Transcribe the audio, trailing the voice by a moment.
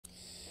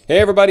Hey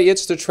everybody,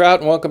 it's the Trout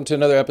and welcome to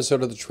another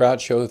episode of the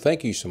Trout Show.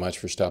 Thank you so much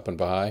for stopping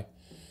by.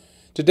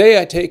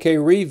 Today I take a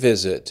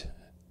revisit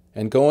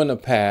and go in the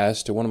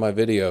past to one of my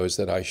videos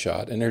that I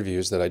shot,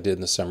 interviews that I did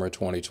in the summer of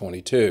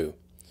 2022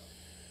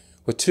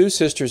 with two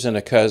sisters and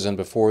a cousin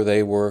before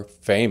they were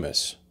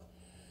famous.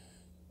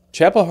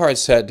 Chapel Hart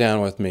sat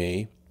down with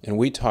me and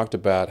we talked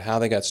about how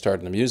they got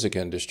started in the music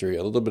industry,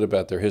 a little bit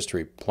about their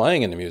history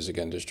playing in the music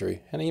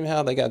industry, and even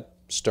how they got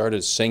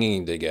started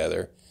singing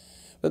together.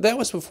 But that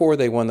was before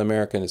they won the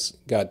America's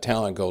Got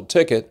Talent Gold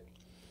Ticket,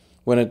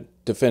 went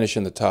to finish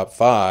in the top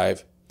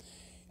 5.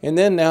 And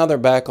then now they're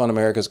back on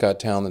America's Got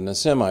Talent in the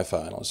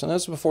semifinals. And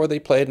that's before they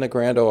played in the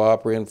Grand Ole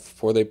Opry and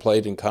before they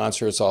played in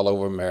concerts all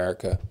over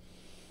America.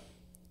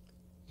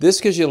 This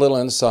gives you a little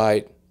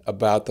insight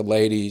about the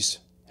ladies,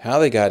 how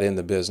they got in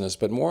the business,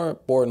 but more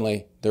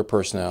importantly, their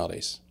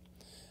personalities.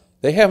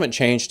 They haven't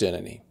changed in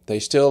any.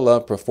 They still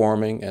love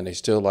performing and they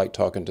still like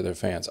talking to their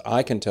fans.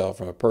 I can tell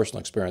from a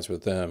personal experience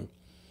with them,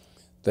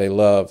 they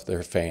love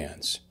their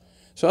fans.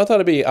 So I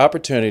thought it'd be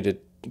a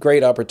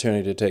great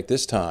opportunity to take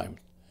this time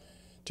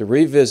to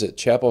revisit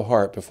Chapel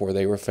Hart before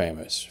they were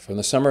famous from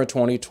the summer of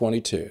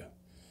 2022.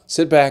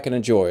 Sit back and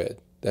enjoy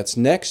it. That's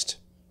next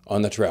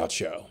on The Trout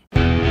Show.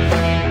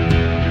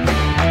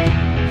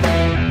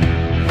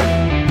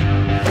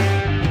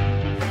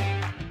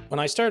 When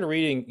I started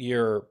reading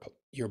your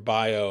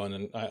bio,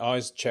 and I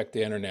always check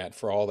the internet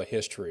for all the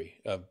history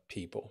of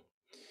people.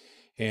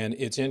 And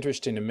it's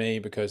interesting to me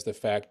because the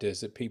fact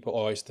is that people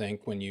always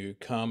think when you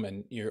come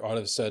and you're all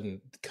of a sudden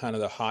kind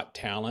of the hot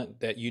talent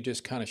that you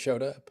just kind of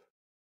showed up,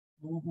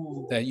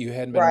 that you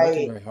hadn't been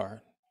working very hard.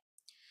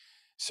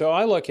 So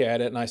I look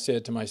at it and I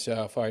said to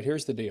myself, all right,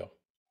 here's the deal.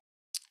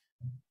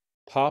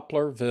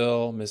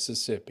 Poplarville,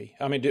 Mississippi.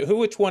 I mean,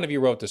 which one of you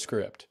wrote the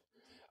script?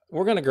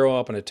 We're going to grow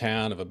up in a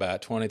town of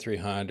about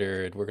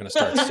 2,300. We're going to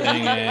start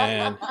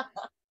singing.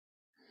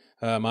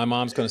 My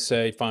mom's going to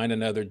say, find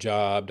another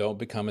job. Don't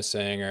become a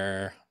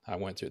singer. I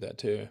went through that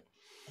too.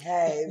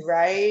 Hey,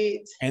 right.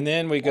 And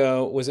then we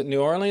go, was it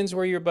New Orleans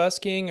where you're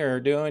busking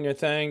or doing your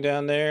thing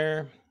down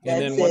there?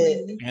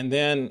 And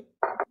then,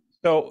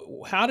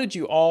 so how did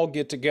you all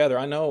get together?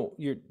 I know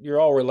you're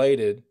all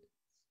related.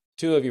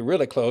 Two of you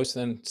really close,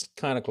 then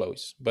kind of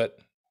close. But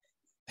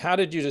how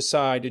did you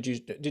decide?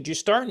 Did you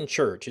start in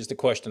church? Is the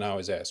question I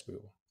always ask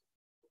people.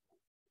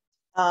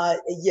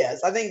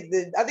 Yes, I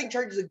think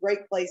church is a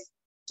great place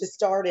to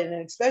start in,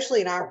 and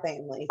especially in our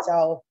family.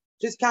 So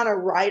just kind of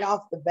right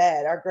off the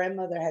bat, our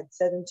grandmother had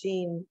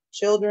 17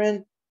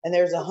 children and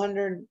there's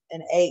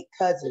 108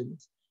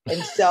 cousins. And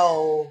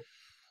so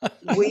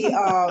we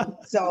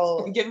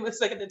so give him a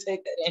second to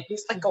take that in.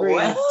 He's like, oh,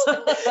 what?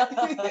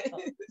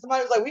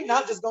 Somebody was like, we're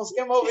not just gonna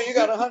skim over, you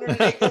got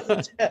 108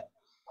 cousins.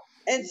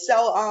 And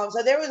so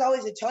so there was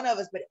always a ton of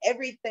us, but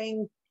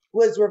everything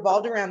was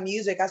revolved around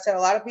music. I said a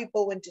lot of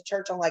people went to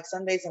church on like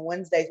Sundays and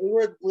Wednesdays. We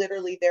were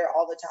literally there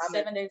all the time.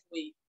 7 days a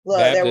week. Look,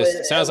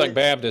 Baptist. Sounds like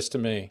Baptist to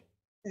me.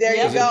 There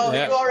you go.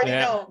 You already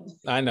know.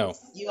 I know.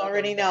 You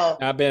already know.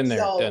 I've been there,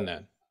 done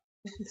that.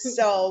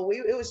 So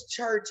it was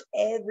church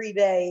every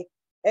day.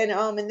 And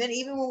then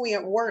even when we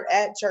weren't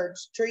at church,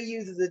 Trea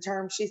uses the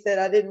term, she said,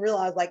 I didn't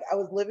realize, like, I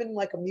was living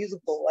like a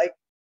musical. Like,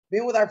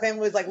 being with our family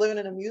was like living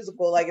in a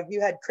musical. Like, if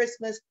you had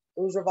Christmas,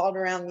 it was revolved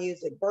around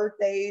music.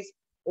 Birthdays,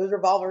 it was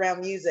revolved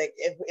around music.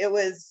 If it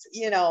was,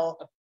 a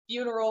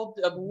funeral,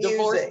 a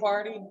divorce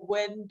party,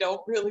 wedding,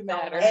 don't really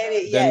matter.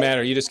 Doesn't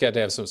matter. You just got to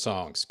have some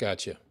songs.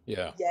 Gotcha.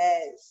 Yeah.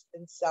 Yes.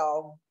 And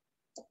so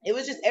it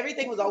was just,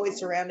 everything was always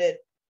surrounded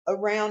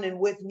around and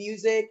with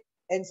music.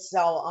 And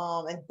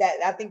so, and that,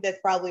 I think that's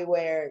probably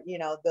where,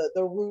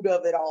 the root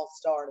of it all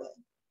started.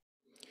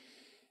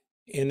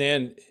 And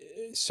then,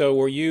 so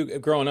were you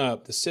growing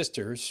up, the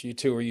sisters, you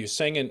two, were you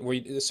singing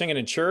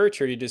in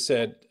church, or you just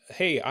said,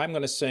 hey, I'm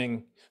going to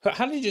sing?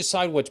 How did you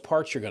decide which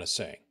parts you're going to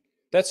sing?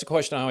 That's the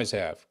question I always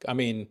have. I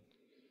mean,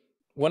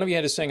 one of you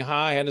had to sing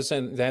high, had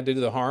to do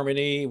the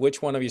harmony.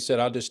 Which one of you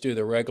said, I'll just do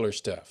the regular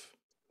stuff?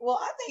 Well,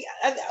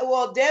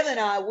 Dev and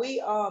I,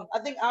 I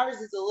think ours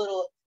is a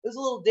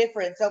little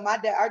different. So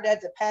our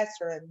dad's a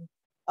pastor,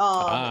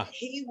 and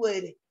he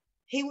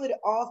would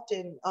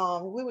often,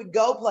 we would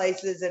go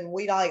places and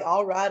we'd like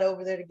all ride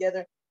over there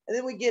together. And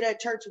then we get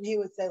at church and he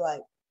would say, like,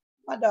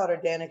 my daughter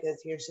Danica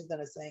is here. She's going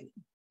to sing.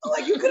 I'm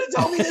like, you could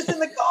have told me this in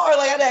the car.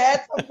 Like, I'd have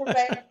had something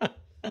prepared.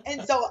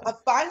 And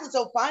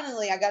so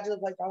finally I got to the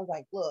place where I was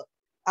like, look,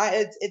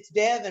 it's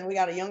Dev and we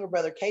got a younger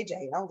brother, KJ.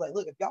 And I was like,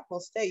 look, if y'all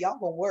gonna stay, y'all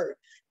gonna work.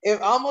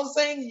 If I'm gonna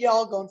sing,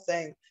 y'all gonna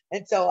sing.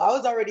 And so I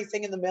was already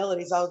singing the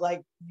melodies. I was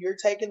like, you're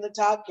taking the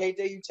top,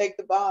 KJ, you take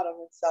the bottom.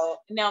 And so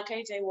now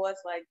KJ was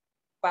like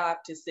 5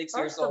 to 6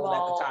 years old at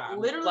the time.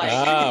 Literally.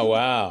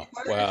 Wow.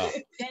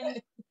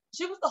 And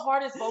she was the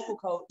hardest vocal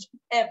coach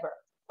ever.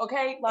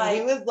 Okay, like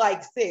he was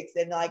like 6,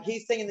 and like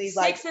he's singing these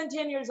 6 and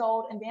 10 years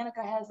old, and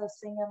Danica has us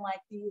singing like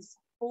these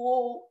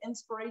full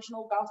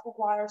inspirational gospel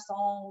choir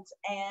songs,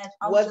 and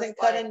I wasn't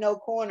cutting no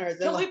corners.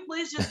 Can we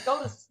please just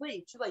go to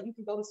sleep? She's like, you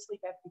can go to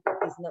sleep after you get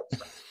these notes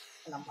right.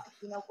 And I'm like,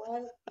 you know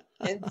what?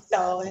 And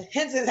so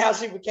hence is how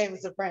she became a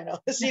soprano.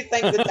 She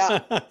sings the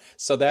top.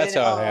 So that's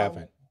and, how it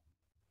happened.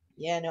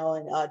 Yeah, no,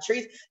 and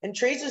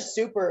Trees is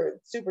super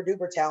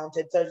duper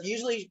talented. So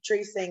usually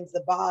Tree sings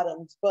the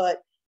bottoms,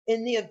 but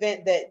in the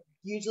event that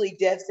usually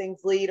Dev sings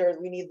lead, or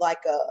we need like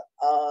a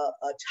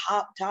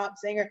top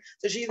singer,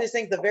 so she either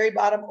sings the very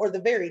bottom or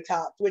the very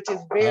top, which is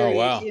very, Oh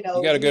wow, you know,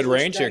 you got a good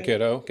range here, strange.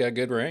 kiddo. Got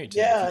good range.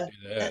 Yeah. If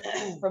you do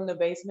that. From the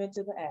basement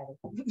to the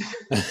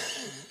attic.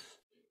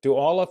 Do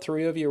all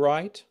three of you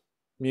write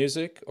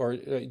music, or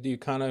do you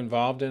kind of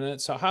involved in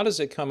it? So how does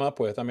it come up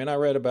with? I mean, I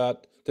read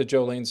about the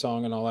Jolene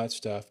song and all that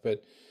stuff,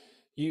 but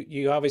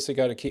you obviously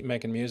got to keep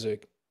making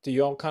music. Do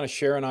you all kind of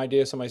share an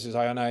idea? Somebody says,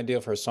 I have an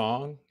idea for a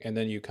song, and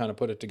then you kind of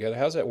put it together.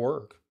 How's that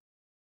work?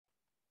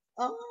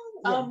 Yeah.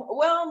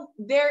 Well,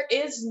 there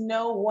is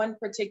no one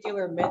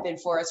particular method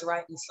for us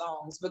writing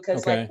songs,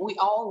 because Okay. like we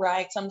all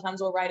write.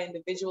 Sometimes we'll write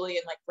individually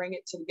and like bring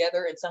it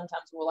together, and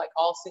sometimes we'll like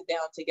all sit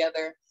down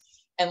together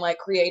and like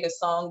create a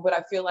song. But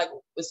I feel like,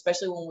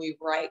 especially when we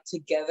write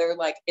together,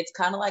 like it's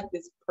kind of like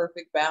this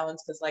perfect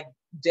balance, because like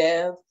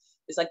Dev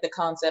is like the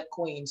concept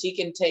queen. She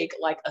can take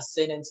like a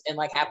sentence and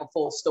like have a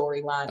full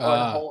storyline or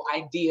a whole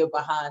idea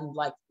behind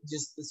like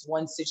just this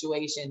one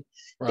situation.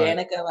 Right.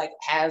 Danica like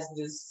has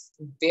this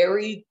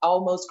very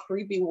almost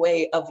creepy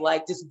way of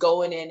like just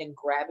going in and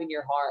grabbing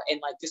your heart and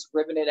like just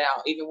ripping it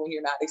out even when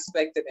you're not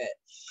expecting it.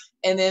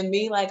 And then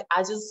me, like,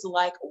 I just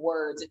like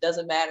words. It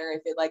doesn't matter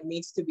if it like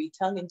needs to be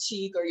tongue in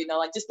cheek, or, you know,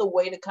 like just a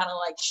way to kind of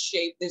like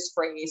shape this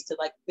phrase to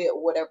like fit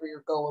whatever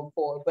you're going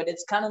for. But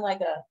it's kind of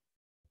like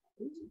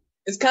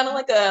it's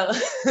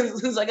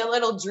like a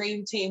little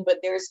dream team, but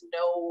there's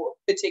no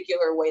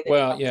particular way that it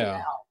comes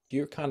about.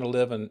 You're kind of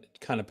living,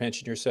 kind of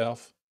pinching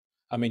yourself.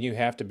 I mean, you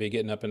have to be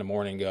getting up in the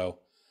morning and go,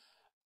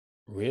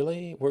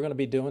 really? We're going to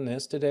be doing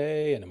this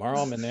today, and tomorrow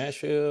I'm in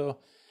Nashville.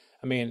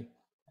 I mean,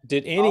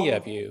 did any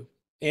of you,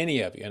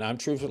 and I'm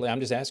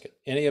just asking,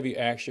 any of you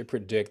actually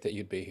predict that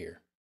you'd be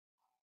here?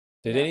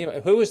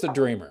 Did who was the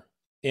dreamer?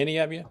 Any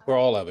of you, or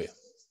all of you?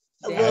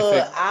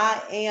 Look,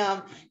 I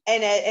am,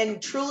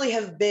 and truly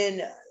have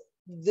been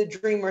the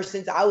dreamer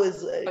since I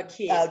was a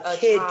kid.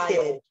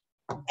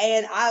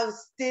 And I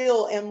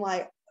still am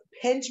like,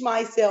 pinch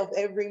myself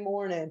every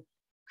morning.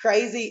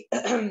 Crazy.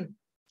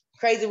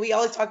 We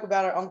always talk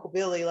about our Uncle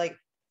Billy, like,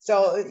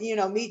 so, you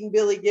know, meeting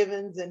Billy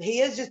Gibbons, and he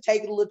has just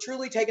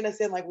truly taken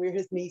us in like we're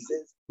his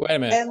nieces. Wait a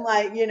minute. And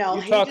like, you know,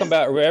 you're talking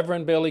about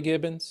Reverend Billy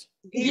Gibbons?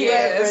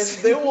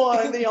 Yes. Reverend, the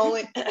one, the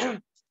only.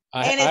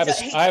 I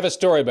have a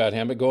story about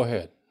him, but go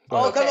ahead. Come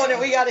on,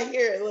 we got to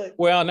hear it. Look.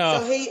 Well, no.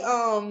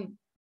 So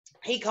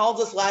he called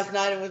us last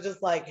night and was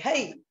just like,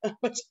 "Hey,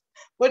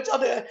 what y'all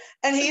doing?"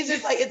 And he's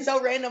just like, it's so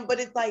random,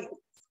 but it's like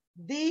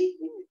the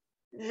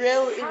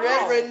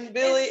Reverend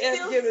Billy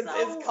S. Gibbons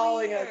is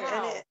calling us,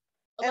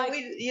 and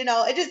we, you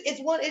know,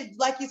 it's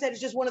like you said,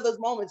 it's just one of those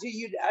moments.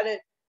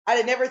 I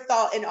had never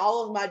thought in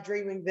all of my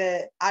dreaming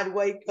that I'd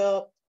wake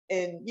up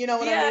and, you know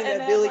what I mean,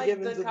 that Billy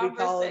Gibbons would be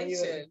calling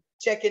you and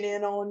checking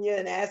in on you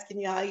and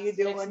asking you how you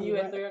doing. You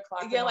at 3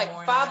 o'clock. Yeah, like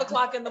 5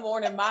 o'clock in the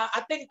morning.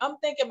 I'm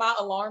thinking my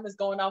alarm is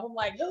going off. I'm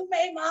like, who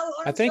made my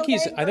alarm? I think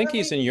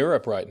he's in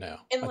Europe right now.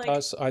 And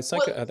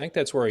I think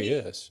that's where he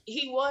is.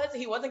 He was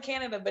in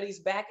Canada, but he's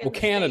back in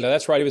Canada.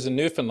 That's right. He was in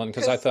Newfoundland,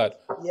 because I thought,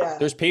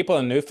 there's people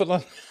in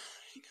Newfoundland.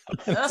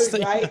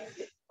 Right.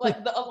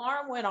 Like the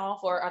alarm went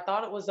off, or I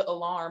thought it was the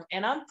alarm,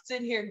 and I'm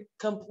sitting here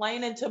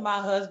complaining to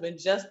my husband,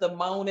 just the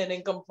moaning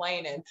and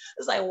complaining.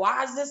 It's like,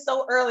 why is this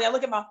so early? I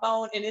look at my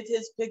phone and it's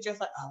his picture. It's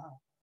like, oh,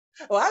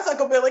 well, that's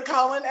Uncle Billy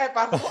calling at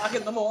 5 o'clock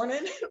in the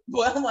morning.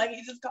 But I'm like,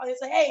 he just called.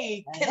 He's like,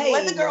 hey,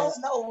 let the girls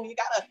know you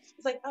gotta.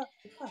 It's like,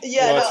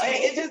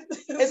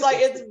 it's like,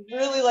 it's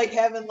really like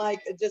having like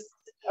just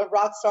a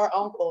rock star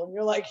uncle, and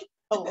you're like,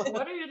 oh,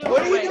 what are you doing?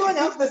 What are you doing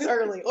up this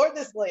early or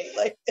this late?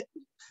 Like.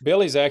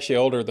 Billy's actually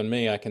older than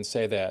me. I can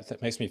say that.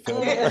 That makes me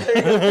feel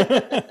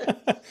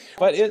better.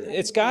 But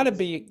it's got to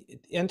be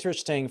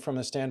interesting from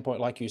a standpoint,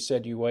 like you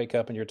said, you wake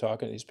up and you're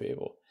talking to these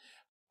people.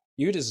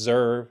 You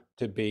deserve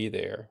to be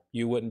there.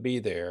 You wouldn't be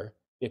there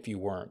if you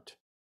weren't.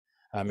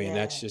 I mean,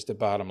 that's just the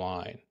bottom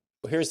line.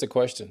 Well, here's the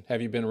question.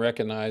 Have you been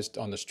recognized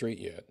on the street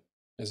yet?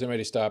 Has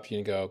anybody stopped you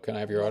and go, can I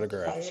have your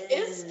autograph?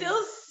 It's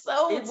still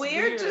so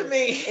weird to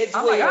me. It's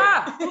I'm weird.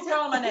 like, who's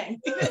calling my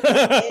name?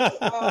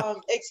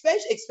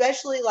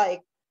 Especially like,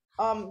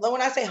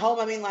 when I say home,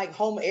 I mean like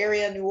home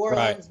area, New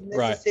Orleans,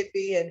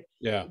 Mississippi, and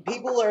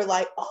people are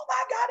like, "Oh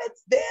my God,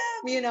 it's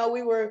them!" You know,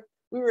 we were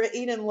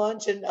eating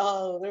lunch, and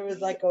there was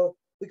like the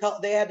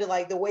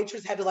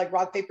waitress had to like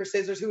rock paper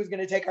scissors who was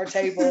going to take our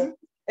table,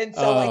 and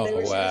so like she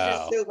was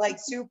just so like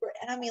super,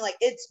 and I mean like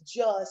it's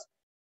just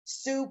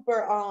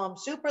super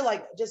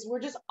like we're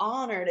just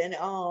honored, and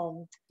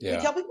we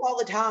tell people all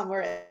the time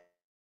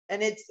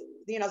and it's,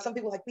 you know, some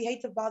people are like, we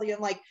hate to bother you. I'm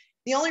like,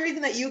 the only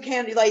reason that you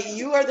can, like,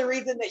 you are the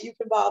reason that you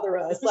can bother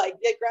us. Like,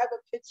 grab a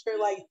picture.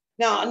 Like,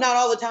 no, not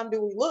all the time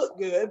do we look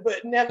good,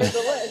 but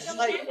nevertheless,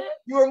 like,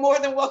 you are more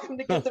than welcome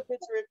to get the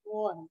picture if you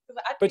want.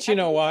 But you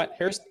know what?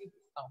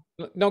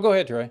 No, go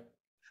ahead, Trey.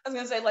 I was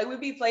gonna say, like,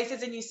 we'd be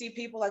places and you see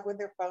people like with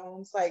their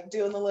phones, like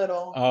doing the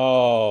little.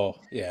 Oh,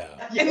 yeah.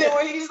 And then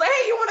when he's like,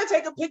 hey, you want to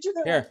take a picture?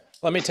 They're Here,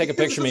 let me take a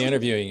picture of me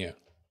interviewing you.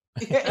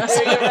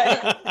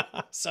 Right.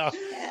 So,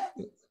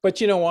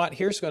 but you know what?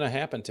 Here's going to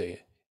happen to you.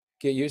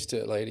 Get used to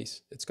it,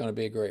 ladies. It's going to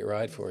be a great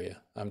ride for you.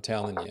 I'm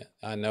telling you.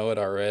 I know it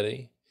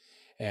already.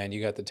 And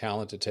you got the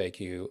talent to take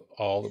you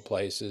all the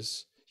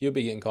places. You'll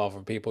be getting called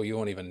from people you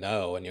won't even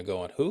know. And you're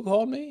going, who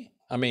called me?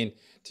 I mean,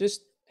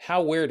 just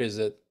how weird is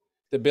it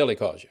that Billy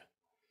calls you?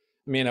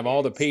 I mean, of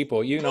all the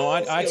people, you know,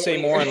 I'd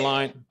say more in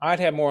line. I'd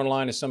have more in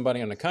line as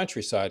somebody on the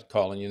countryside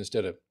calling you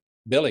instead of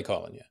Billy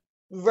calling you.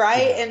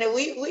 Right. Yeah. And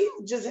we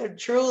just have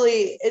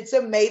truly, it's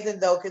amazing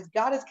though, because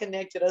God has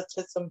connected us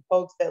to some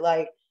folks that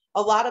like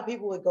a lot of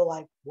people would go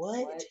like,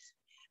 what?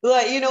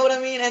 Like, you know what I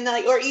mean? And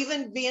like, or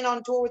even being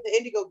on tour with the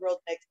Indigo Girls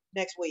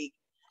next week.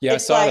 Yeah,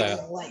 it's I saw like,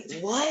 that. Like,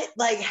 what?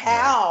 Like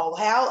how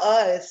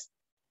us?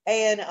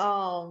 And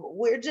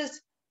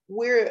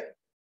we're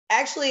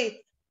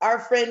actually, our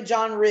friend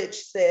John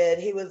Rich said,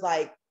 he was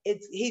like,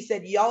 he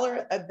said, y'all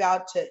are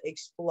about to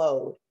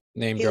explode.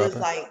 Name he dropping. was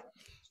like,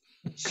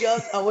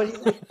 just what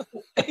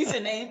he's a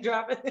name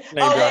dropping.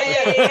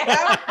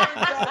 Yeah.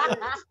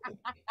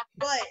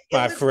 But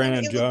my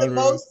friend John the Rich.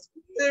 most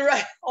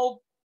right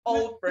old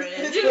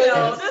friend. You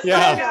know.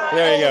 Yeah,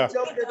 there you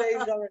go.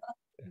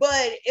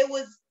 But it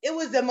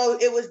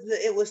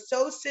was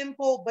so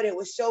simple, but it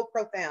was so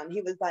profound.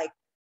 He was like,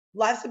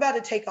 life's about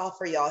to take off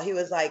for y'all. He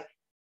was like,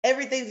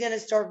 everything's gonna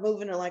start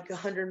moving at like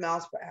 100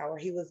 miles per hour.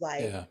 He was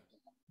like,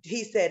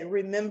 he said,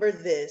 remember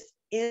this,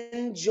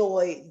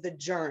 enjoy the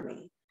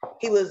journey.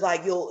 He was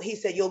like, he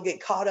said you'll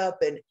get caught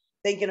up in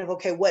thinking of,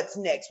 okay, what's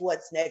next?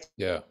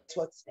 Yeah.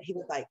 He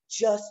was like,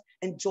 just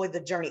enjoy the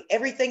journey.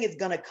 Everything is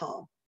gonna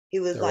come. He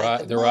was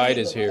like, the ride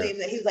is here. He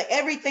was like,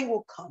 everything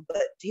will come,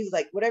 but he was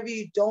like, whatever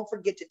you don't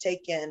forget to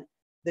take in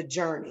the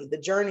journey. The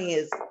journey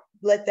is,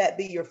 let that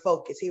be your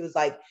focus. He was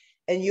like,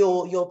 and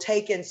you'll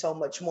take in so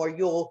much more.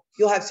 You'll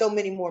have so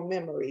many more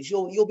memories.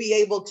 You'll be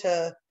able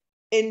to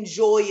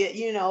enjoy it,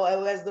 you know,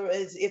 as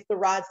if the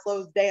ride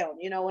slows down,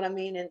 you know what I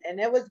mean? And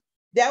that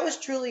was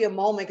truly a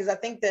moment, because I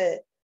think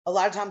that a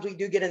lot of times we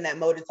do get in that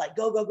mode. It's like,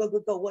 go.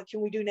 What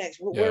can we do next?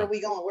 Where are we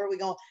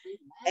going?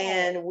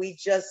 And we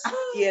just,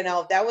 you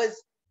know, that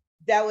was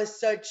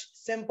such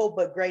simple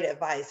but great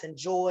advice.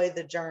 Enjoy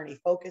the journey.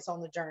 Focus on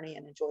the journey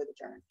and enjoy the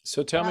journey.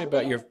 So tell me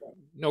about your.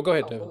 No, go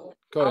ahead. Go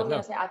ahead. I was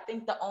gonna say, I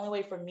think the only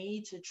way for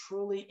me to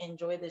truly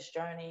enjoy this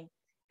journey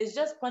is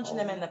just punching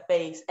them in the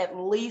face at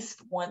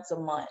least once a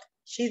month.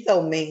 She's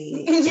so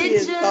mean. She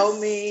is so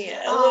mean.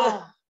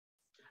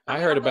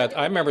 I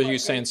remember you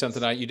saying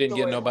something like you didn't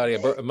get nobody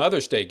a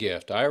Mother's Day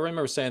gift. I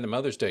remember saying the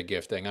Mother's Day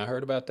gift thing. I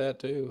heard about that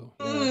too.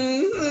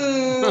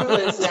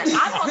 Listen,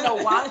 I don't know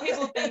why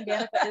people think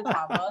Danica is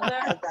my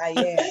mother. I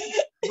am.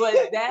 But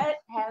that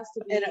has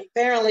to be. And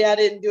apparently I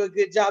didn't do a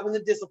good job in the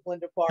discipline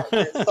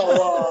department.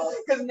 So,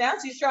 because now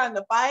she's trying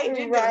to fight.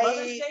 Right.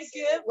 Mother's Day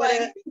gift.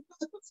 Like,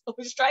 so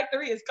strike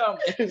 3 is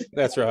coming.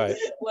 That's right.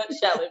 What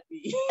shall it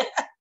be?